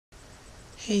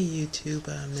Hey YouTube,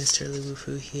 Mr.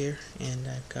 Mrlubufu here, and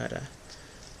I've got a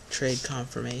trade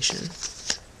confirmation.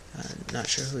 Not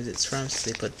sure who it's from since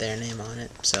they put their name on it,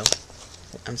 so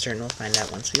I'm certain we'll find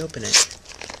out once we open it.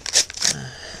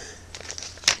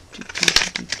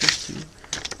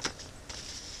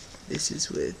 This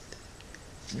is with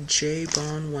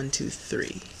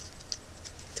Jbohn123.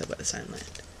 Tell by the sign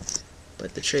land.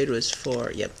 But the trade was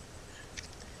for, yep,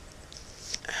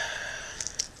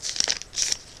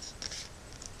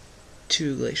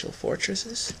 two glacial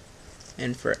fortresses,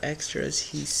 and for extras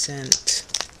he sent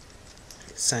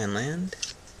sign land,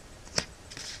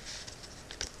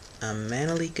 a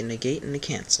mana leak, a negate, and a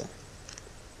cancel.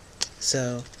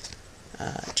 So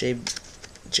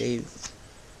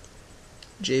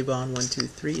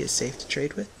Jbohn123 is safe to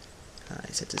trade with.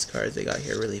 He sent his cards, they got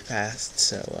here really fast,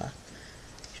 so you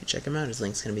should check him out. His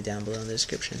link's going to be down below in the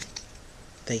description.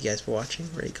 Thank you guys for watching.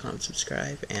 Rate, comment,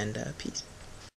 subscribe, and peace.